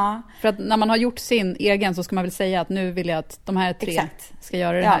honom. Aha. För att när man har gjort sin egen så ska man väl säga att nu vill jag att de här 3 ska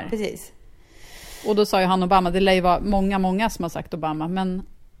göra det här. Ja, precis. Och då sa ju han Obama, det lär ju vara många som har sagt Obama, men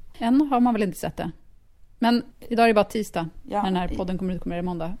än har man väl inte sett det. Men idag är det bara tisdag, när den här podden kommer ut, kommer det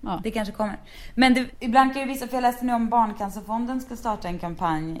måndag. Ja. Det kanske kommer. Men ibland kan ju vissa, för jag läste nu om Barncancerfonden ska starta en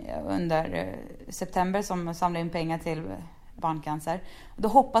kampanj under september som samlar in pengar till barncancer. Och då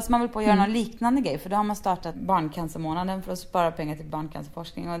hoppas man väl på att göra någon liknande grej, för då har man startat barncancermånaden för att spara pengar till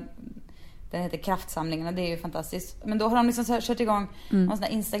barncancerforskning. Och den heter Kraftsamlingen och det är ju fantastiskt. Men då har de liksom kört igång en sån där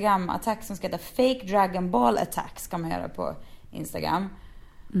Instagram-attack som ska heta Fake Dragon Ball Attack, ska man göra på Instagram.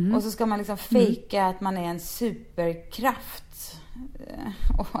 Och så ska man liksom fejka att man är en superkraft.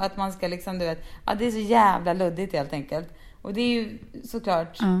 Och att man ska liksom, du vet, ja, det är så jävla luddigt helt enkelt. Och det är ju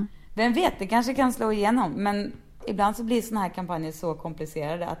såklart, vem vet, det kanske kan slå igenom. Men ibland så blir såna här kampanjer så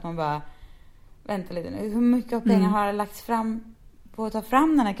komplicerade att man bara, vänta lite nu, hur mycket av pengar har lagts fram på att ta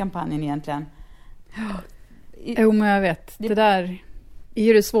fram den här kampanjen egentligen? Jo, men jag vet. Det där är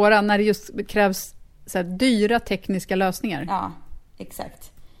ju det svåra när det just krävs så här dyra tekniska lösningar. Ja,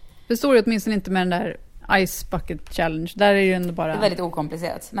 exakt. Det står ju åtminstone inte med den där Ice Bucket Challenge. Där är det ju ändå bara... Det är väldigt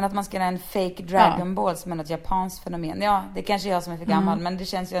okomplicerat. Men att man ska göra en fake Dragon Ball som är något japanskt fenomen. Ja, det kanske är jag som är för gammal. Men det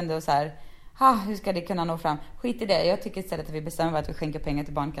känns ju ändå så här... hur ska det kunna nå fram? Skit i det. Jag tycker istället att vi bestämmer att vi skänker pengar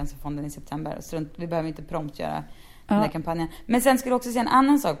till Barncancerfonden i september. Så vi behöver inte prompt göra den här kampanjen. Men sen skulle jag också säga en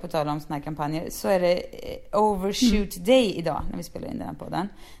annan sak på tal om såna här kampanjer. Så är det Overshoot Day idag när vi spelar in den här podden.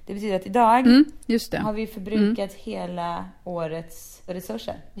 Det betyder att idag just det. har vi förbrukat hela årets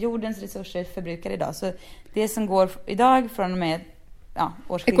resurser. Jordens resurser förbrukar idag. Så det som går idag från och med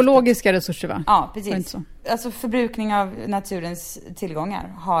årsskiftet. Ekologiska resurser, va? Ja, precis. Alltså förbrukning av naturens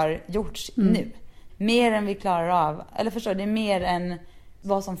tillgångar har gjorts nu. Mer än vi klarar av. Eller förstår, det är mer än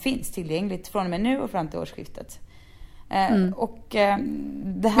vad som finns tillgängligt från och med nu och fram till årsskiftet. Och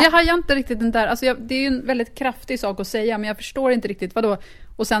det här... Men jag har inte riktigt den där, alltså det är ju en väldigt kraftig sak att säga, men jag förstår inte riktigt vadå.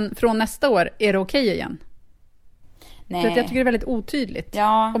 Och sen från nästa år är det okej igen. Nej. För att jag tycker det är väldigt otydligt.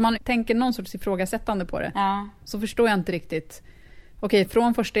 Ja. Om man tänker någon sorts ifrågasättande på det, så förstår jag inte riktigt. Okej,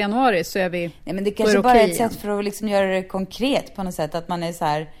 från 1 januari så är vi... Nej, men det kanske bara är ett sätt för att liksom göra det konkret på något sätt. Att man är så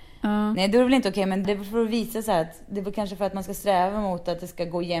här... Nej, det är väl inte okej, men det är för att visa så här att det är väl kanske för att man ska sträva mot att det ska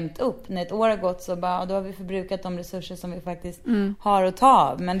gå jämnt upp. När ett år har gått så bara, då har vi förbrukat de resurser som vi faktiskt har att ta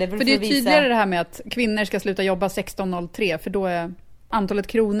av. Men det är väl för det är tydligare det här med att kvinnor ska sluta jobba 16.03, för då är antalet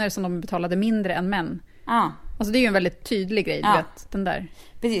kronor som de betalade mindre än män. Alltså det är ju en väldigt tydlig grej, du vet, den där.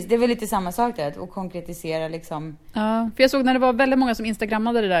 Precis, det är väl lite samma sak där, att konkretisera liksom. Ja, för jag såg när det var väldigt många som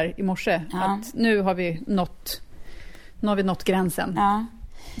instagrammade det där i morse, att nu har vi nått gränsen. Ja.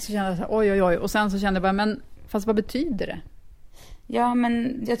 Så kände jag så här, oj. Och sen så kände jag bara, men fast vad betyder det? Ja,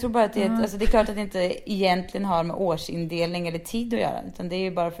 men jag tror bara att det är klart att det inte egentligen har med årsindelning eller tid att göra. Utan det är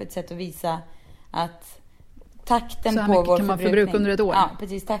ju bara för ett sätt att visa att takten på vår förbrukning. kan man förbruka under ett år? Ja,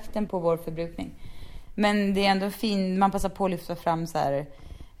 precis. Takten på vår förbrukning. Men det är ändå fint. Man passar på att lyfta fram så här,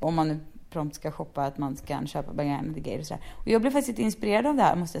 om man nu prompt ska shoppa, att man ska köpa begagnade grejer och så här. Och jag blev faktiskt lite inspirerad av det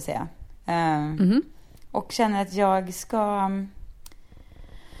här, måste jag säga. Och känner att jag ska...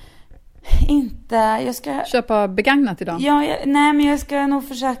 jag ska... Köpa begagnat idag? Ja, nej, men jag ska nog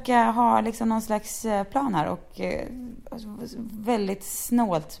försöka ha liksom någon slags plan här och väldigt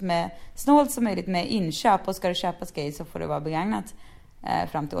snålt som möjligt med inköp, och ska det köpas grejer så får det vara begagnat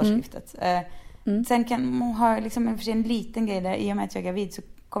fram till årsskiftet. Sen kan man ha liksom en liten grej där, i och med att jag är gravid så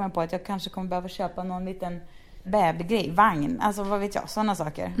kommer jag på att jag kanske kommer behöva köpa någon liten babygrej, vagn, alltså vad vet jag, sådana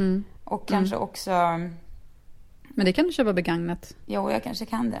saker. Och kanske också... Men det kan du köpa begagnat? Jo, jag kanske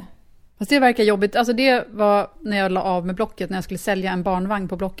kan det. Fast det verkar jobbigt. Alltså det var när jag la av med Blocket, när jag skulle sälja en barnvagn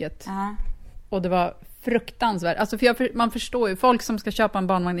på Blocket. Och det var fruktansvärt. Alltså man förstår ju, folk som ska köpa en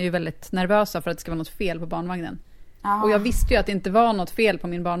barnvagn är ju väldigt nervösa för att det ska vara något fel på barnvagnen. Och jag visste ju att det inte var något fel på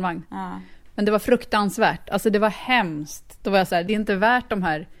min barnvagn. Men det var fruktansvärt. Alltså det var hemskt. Då var jag så här, det är inte värt de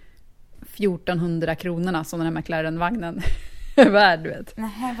här 1400 kronorna som den här McLaren-vagnen är värd, du vet.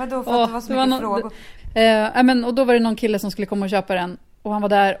 Nej, vadå? För att det var så mycket frågor. Och då var det någon kille som skulle komma och köpa den. Och han var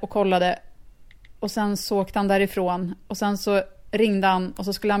där och kollade. Och sen så åkte han därifrån. Och sen så ringde han och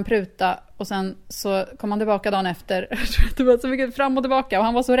så skulle han pruta. Och sen så kom han tillbaka dagen efter. Det var så mycket fram och tillbaka. Och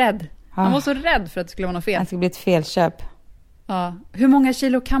han var så rädd. Han var så rädd för att det skulle vara något fel. Det skulle bli ett felköp. Ja. Hur många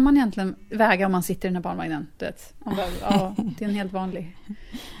kilo kan man egentligen väga om man sitter i den här barnvagnen? Du vet. Ja, det är en helt vanlig.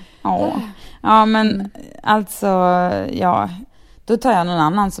 Ja, men alltså, ja. Då tar jag någon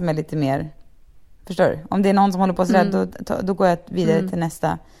annan som är lite mer... Förstår du? Om det är någon som håller på sådär, då går jag vidare till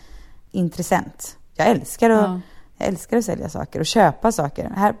nästa intressent. Jag älskar att sälja saker och köpa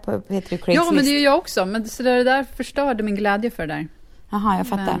saker. Här heter det Craigslist. Ja, men det är jag också. Men så det där förstörde min glädje för det där. Jaha, jag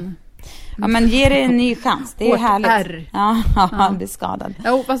fattar. Men ge det en ny chans. Det är härligt. Ja, blir skadad.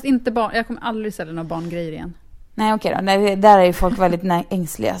 Ja, fast inte barn. Jag kommer aldrig sälja några barngrejer igen. Nej, okej då. Där är ju folk väldigt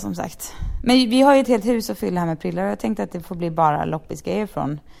ängsliga, som sagt. Men vi har ju ett helt hus att fylla här med prylar. Jag tänkte att det får bli bara loppisgrejer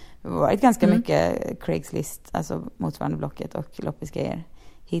från... Det har varit ganska mycket Craigslist, alltså motsvarande Blocket och loppisgrejer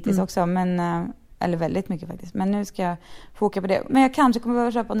hittills också. Men, eller väldigt mycket faktiskt. Men nu ska jag foka på det. Men jag kanske kommer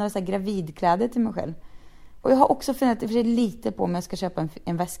behöva köpa några så här gravidkläder till mig själv. Och jag har också funderat lite på om jag ska köpa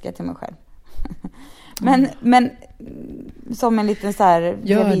en väska till mig själv. Men som en liten så här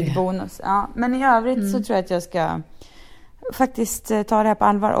gravidbonus. Ja, men i övrigt så tror jag att jag ska faktiskt ta det här på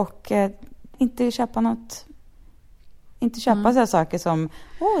allvar och inte köpa något. Inte köpa så saker som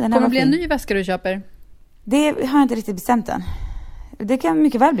den här kommer bli en ny väska du köper? Det har jag inte riktigt bestämt än. Det kan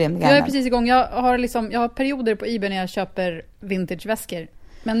mycket väl bli en Jag är precis igång. Jag har perioder på eBay när jag köper vintageväskor.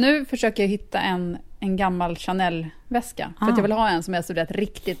 Men nu försöker jag hitta en gammal Chanel-väska. För att jag vill ha en som är så rätt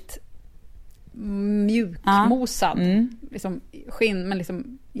riktigt mjukmosad. Liksom skinn, men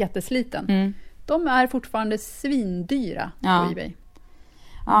liksom jättesliten. De är fortfarande svindyra på eBay.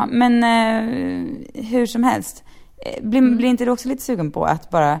 Ja, men hur som helst. Blir inte du också lite sugen på att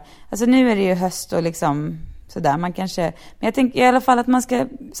bara... Alltså nu är det ju höst och liksom sådär. Man kanske... Men jag tänker i alla fall att man ska...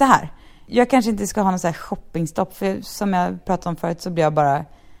 Så här. Jag kanske inte ska ha någon så här shoppingstopp. För som jag pratade om förut så blir jag bara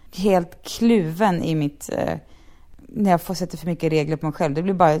helt kluven i mitt... när jag får sätta för mycket regler på mig själv. Det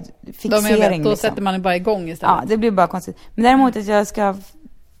blir bara fixering. Då sätter man bara igång istället. Ja, det blir bara konstigt. Men däremot att jag ska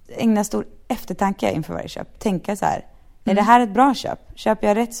ägna stor eftertanke inför varje köp. Tänka så här. Är det här ett bra köp? Köper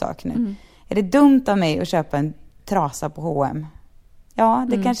jag rätt sak nu? Är det dumt av mig att köpa en trasa på H&M? Ja,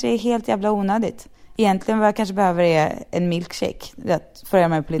 det kanske är helt jävla onödigt. Egentligen vad jag kanske behöver är en milkshake. Att få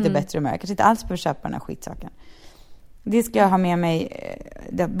mig på lite bättre humör. Jag kanske inte alls behöver köpa den här skitsaken. Det ska jag ha med mig.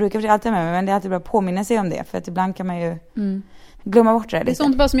 Det brukar jag alltid ha med mig. Men det är alltid bra att påminna sig om det. För att ibland kan man ju glömma bort det lite. Det är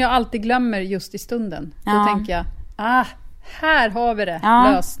sånt bara som jag alltid glömmer just i stunden. Då tänker jag, här har vi det.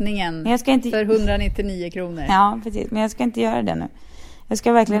 Lösningen för 199 kronor. Ja, precis. Men jag ska inte göra det nu. Jag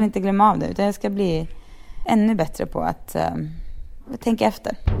ska verkligen inte glömma av det. Utan jag ska bli ännu bättre på att tänka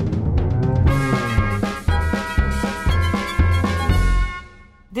efter.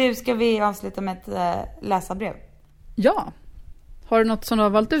 Du, ska vi avsluta med ett läsarbrev? Ja. Har du något som du har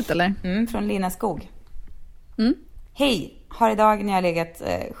valt ut eller? Från Lina Skog. Hej, har idag när jag legat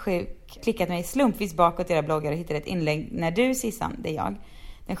sjuk klickat mig slumpvis bakåt i era bloggar och hittade ett inlägg när du, Sissan, det är jag,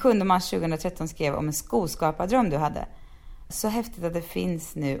 den 7 mars 2013 skrev om en skoskapardröm du hade. Så häftigt att det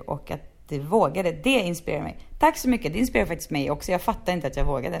finns nu och att du vågade. Det inspirerar mig. Tack så mycket. Det inspirerar faktiskt mig också. Jag fattar inte att jag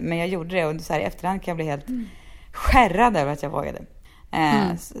vågade. Men jag gjorde det och så här i efterhand kan jag bli helt skärrad över att jag vågade.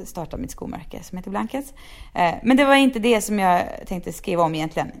 Starta mitt skomärke som heter Blankets. Men det var inte det som jag tänkte skriva om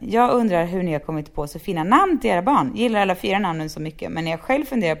egentligen. Jag undrar hur ni har kommit på så fina namn till era barn. Gillar alla 4 namnen så mycket. Men när jag själv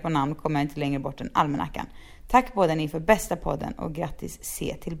funderar på namn kommer jag inte längre bort än almanackan. Tack båda ni för bästa podden och grattis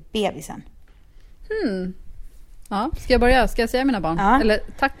C till bebisen. Ja, ska jag börja? Ska jag säga mina barn? Ja. Eller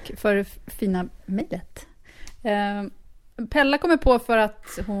tack för fina mejlet. Pella kommer på för att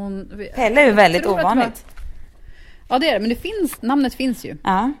hon... Pella är ju väldigt ovanligt. Ja, det är det. Men namnet finns ju.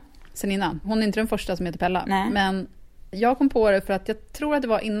 Ja. Sen innan. Hon är inte den första som heter Pella. Nej. Men jag kom på det för att jag tror att det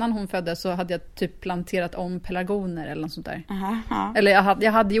var innan hon föddes så hade jag typ planterat om pelargoner eller något sånt där. Aha. Eller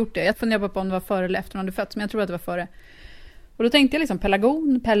jag hade gjort det. Jag funderade på om det var före eller efter hon hade fötts. Men jag tror att det var före. Och då tänkte jag liksom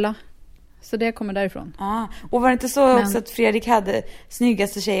pelargon, Pella. Så det kommer därifrån. Och var det inte så också att Fredrik hade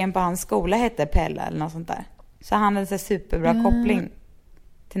snyggaste tjejen på hans skola hette Pella eller något sånt där? Så han hade en superbra koppling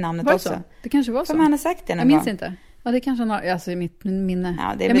till namnet var också. Så? Det kanske var så. Som han har sagt det någon gång. Jag minns inte. Ja, det kanske han har, alltså i mitt minne.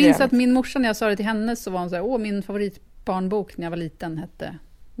 Ja, det är jag minns att min morsa när jag sa det till henne så var hon så här, min favoritbarnbok när jag var liten hette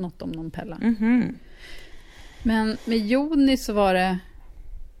något om någon Pella. Men med Joni så var det,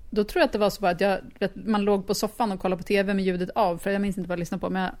 då tror jag att det var så att man låg på soffan och kollade på tv med ljudet av, för jag minns inte vad jag lyssnade på,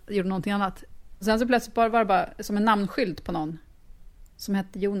 men jag gjorde någonting annat. Sen så plötsligt var det bara som en namnskylt på någon som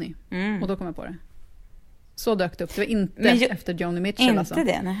hette Joni. Och då kom jag på det. Så dök det upp. Det var inte efter Joni Mitchell. Inte alltså.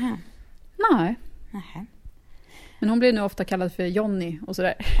 Det? Nähä. Nej. Men hon blir nu ofta kallad för Johnny och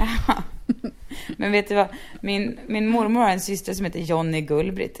sådär. Men vet du vad? Min mormor har en syster som heter Johnny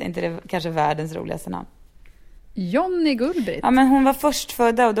Gullbritt. Är inte det kanske världens roligaste namn? Johnny Gullbritt? Ja, men hon var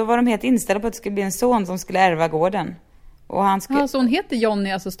förstfödda och då var de helt inställda på att det skulle bli en son som skulle ärva gården. Och han skulle... så hon heter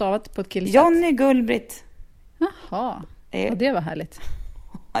Johnny, alltså stavat på ett killsätt? Johnny Gullbritt. Jaha, det var härligt.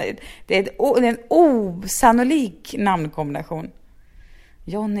 Det är en osannolik namnkombination.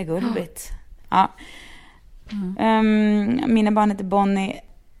 Johnny Gullbritt. Ja. Mina barn heter Bonnie.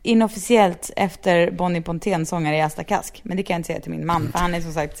 Inofficiellt efter Bonnie Pontén, sångare i Asta Kask. Men det kan jag inte säga till min man. För han är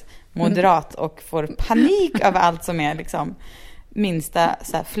som sagt moderat och får panik över allt som är liksom minsta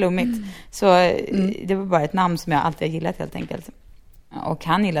så här flummigt. Så det var bara ett namn som jag alltid har gillat helt enkelt. Och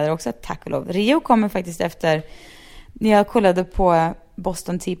han gillade det också, tack och lov. Rio kommer faktiskt efter, när jag kollade på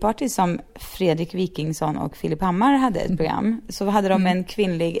Boston Tea Party som Fredrik Wikingsson och Filip Hammar hade ett program. Så hade de en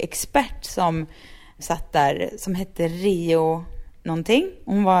kvinnlig expert som satt där, som hette Rio någonting.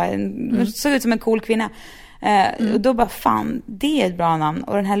 Hon var såg ut som en cool kvinna. Och då bara, fan, det är ett bra namn.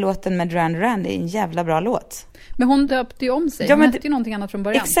 Och den här låten med Duran Duran, det är en jävla bra låt. Men hon döpte ju om sig. Ja, hon hette ju någonting annat från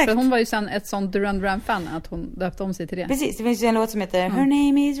början. Exakt. För hon var ju sen ett sånt Duran Duran-fan att hon döpte om sig till det. Precis, det finns ju en låt som heter Her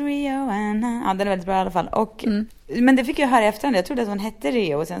name is Rio and ja, den är väldigt bra i alla fall. Och, men det fick jag höra i efterhand. Jag trodde att hon hette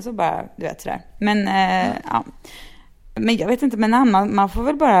Rio och sen så bara, du vet sådär. Men ja. Men jag vet inte med namn, man får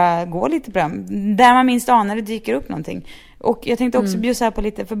väl bara gå lite på dem. Där man minst anar det dyker upp någonting. Och jag tänkte också bjussa här på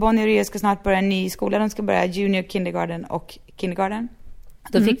lite, för Bonnie och Rio ska snart börja en ny skola. De ska börja junior kindergarten och kindergarten.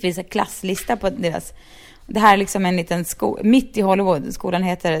 Då fick vi så klasslista på deras. Det här är liksom en liten skola, mitt i Hollywood. Skolan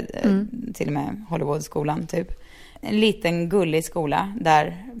heter till och med Hollywoodskolan typ. En liten gullig skola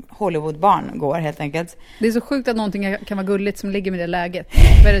där Hollywoodbarn går helt enkelt. Det är så sjukt att någonting kan vara gulligt som ligger med det läget.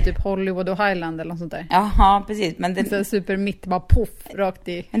 Vad är det, typ Hollywood och Highland eller något sånt där? Jaha, precis. Men det så super mitt, bara poff, rakt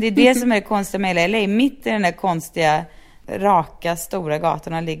i. Men det är det som är det konstiga med LA. Mitt i den där konstiga, raka, stora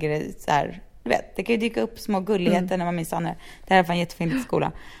gatorna ligger det så här, du vet, det kan ju dyka upp små gulligheter när man minns andra. Det här är i alla fall en jättefin liten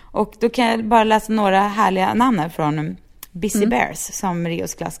skola. Och då kan jag bara läsa några härliga namn här från Busy Bears, som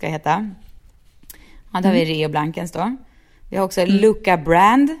Rios klass ska heta. Ja, då har vi Rio Blankens då. Vi har också Luca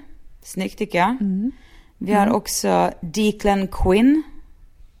Brand. Snyggt tycker jag. Vi har också Declan Quinn.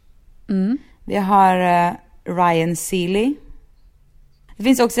 Vi har Ryan Seeley. Det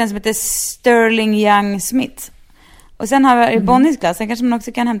finns också en som heter Sterling Young Smith. Och sen har vi Bonnies klass. Sen kanske man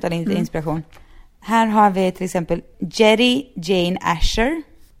också kan hämta lite inspiration. Här har vi till exempel Jerry Jane Asher.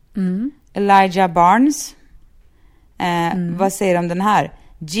 Elijah Barnes. Vad säger du om den här?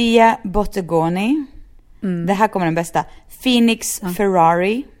 Gia Bottegoni. Det här kommer den bästa. Phoenix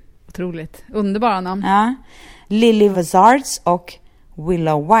Ferrari. Otroligt. Underbara namn. Ja. Lily Vazards och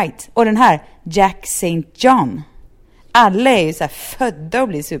Willow White. Och den här, Jack St. John. Alla är ju så här födda och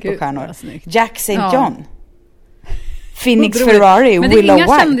blir superstjärnor. Jack St. John. Phoenix Ferrari, Willow White. Men det är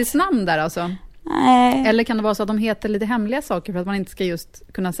inga kändisnamn där alltså? Nej. Eller kan det vara så att de heter lite hemliga saker för att man inte ska just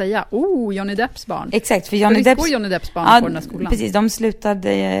kunna säga Johnny Depps barn? Exakt, för Johnny Depps barn på den här skolan. Precis,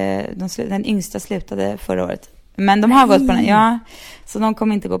 den yngsta slutade förra året. Men de har gått på den, ja, så de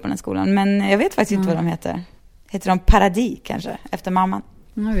kommer inte gå på den här skolan. Men jag vet faktiskt inte vad de heter. Heter de Paradis kanske, efter mamman?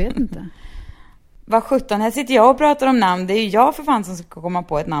 Jag vet inte. Vad 17, här sitter jag och pratar om namn. Det är ju jag för fan som ska komma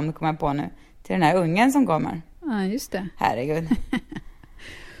på ett namn, kommer jag på nu. Till den här ungen som kommer. Ja, just det. Herregud.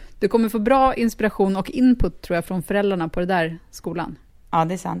 Du kommer få bra inspiration och input tror jag från föräldrarna på det där skolan. Ja,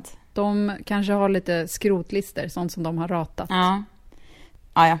 det är sant. De kanske har lite skrotlister, sånt som de har ratat. Ja.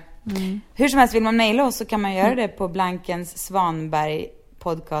 Hur som helst, vill man mejla oss så kan man göra det på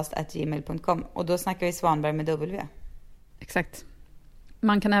blankensvanbergpodcast@gmail.com. Och då snackar vi Svanberg med W. Exakt.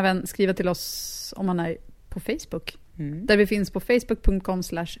 Man kan även skriva till oss om man är på Facebook. Där vi finns på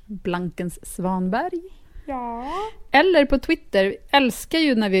facebook.com/blankenssvanberg. Ja. Eller på Twitter. Älskar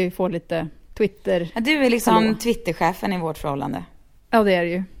ju när vi får lite Twitter. Ja, du är liksom Twitterchefen i vårt förhållande. Ja, det är det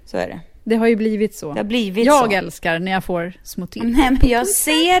ju. Så är det. Det har ju blivit så. Det har blivit jag älskar när jag får små tips. Nej, men jag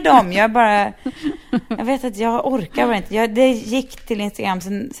ser dem. Jag vet att jag orkar bara inte. Det gick till Instagram.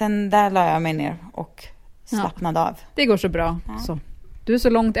 Sen där la jag mig ner och slappnade av. Det går så bra. Ja. Så. Du är så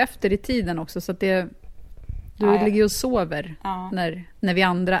långt efter i tiden också. Så att du ligger och sover när vi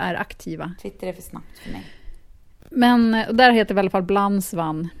andra är aktiva. Twitter är för snabbt för mig. Men där heter vi i alla fall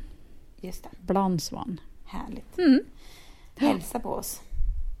Blandsvan. Just det. Blandsvan. Härligt. Hälsa på oss.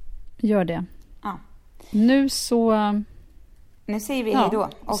 Gör det. Ja. Nu säger vi hej då.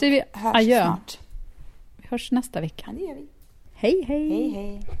 Och säger vi hörs adjö. snart. Vi hörs nästa vecka. Ja, det gör vi. Hej, hej. Hej,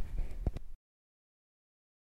 hej.